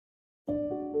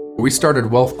We started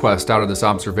Wealthquest out of this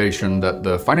observation that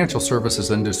the financial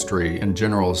services industry in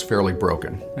general is fairly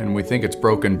broken. And we think it's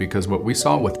broken because what we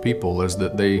saw with people is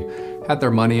that they had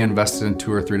their money invested in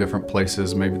 2 or 3 different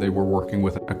places. Maybe they were working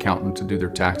with an accountant to do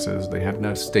their taxes. They had an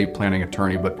estate planning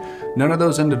attorney, but none of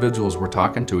those individuals were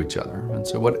talking to each other. And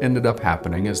so what ended up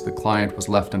happening is the client was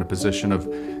left in a position of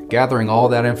gathering all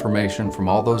that information from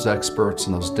all those experts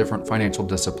and those different financial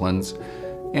disciplines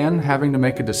and having to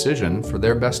make a decision for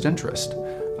their best interest.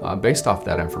 Based off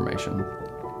that information.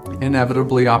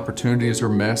 Inevitably, opportunities are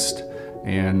missed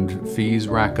and fees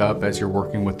rack up as you're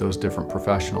working with those different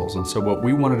professionals. And so what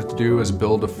we wanted to do is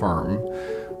build a firm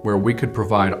where we could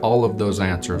provide all of those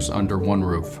answers under one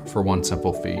roof for one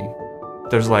simple fee.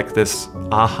 There's like this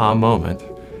aha moment,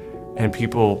 and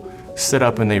people sit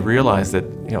up and they realize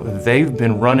that they've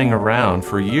been running around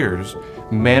for years,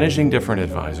 managing different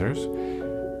advisors,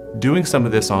 doing some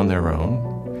of this on their own,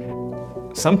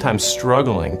 sometimes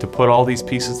struggling to put all these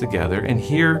pieces together, and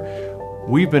here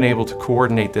we've been able to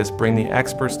coordinate this, bring the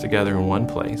experts together in one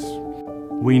place.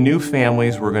 We knew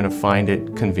families were going to find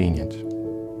it convenient.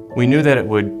 We knew that it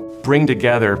would bring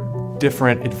together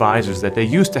different advisors, that they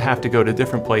used to have to go to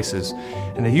different places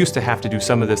and they used to have to do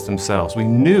some of this themselves. We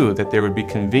knew that there would be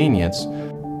convenience.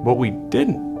 What we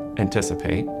didn't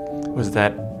anticipate was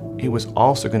that it was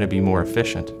also going to be more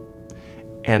efficient.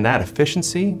 And that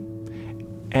efficiency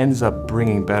ends up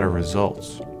bringing better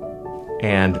results.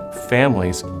 And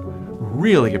families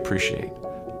really appreciate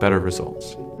better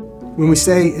results. When we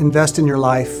say invest in your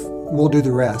life, we'll do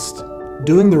the rest.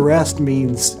 Doing the rest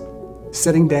means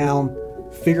sitting down,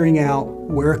 figuring out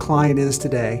where a client is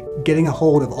today, getting a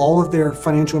hold of all of their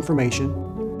financial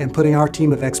information, and putting our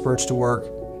team of experts to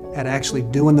work at actually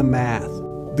doing the math.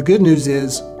 The good news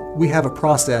is we have a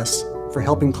process for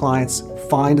helping clients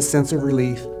find a sense of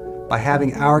relief by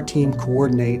having our team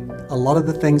coordinate a lot of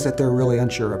the things that they're really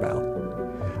unsure about.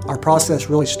 Our process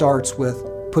really starts with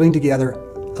putting together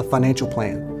a financial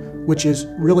plan, which is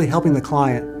really helping the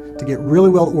client to get really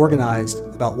well organized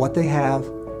about what they have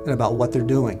and about what they're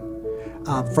doing.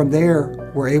 From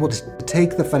there, we're able to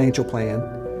take the financial plan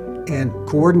and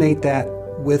coordinate that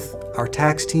with our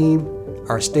tax team,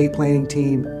 our estate planning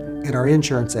team, and our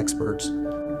insurance experts.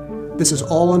 This is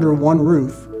all under one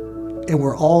roof, and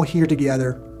we're all here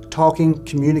together talking,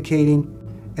 communicating,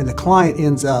 and the client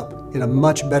ends up in a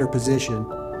much better position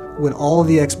when all of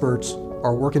the experts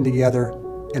are working together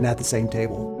and at the same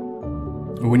table.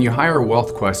 When you hire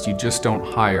Wealthquest, you just don't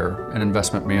hire an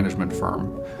investment management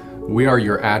firm. We are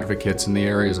your advocates in the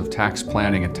areas of tax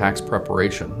planning and tax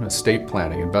preparation, estate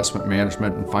planning, investment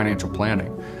management, and financial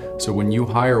planning. So when you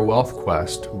hire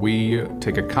Wealthquest, we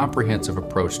take a comprehensive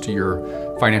approach to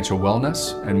your financial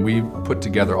wellness, and we put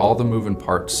together all the moving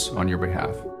parts on your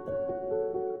behalf.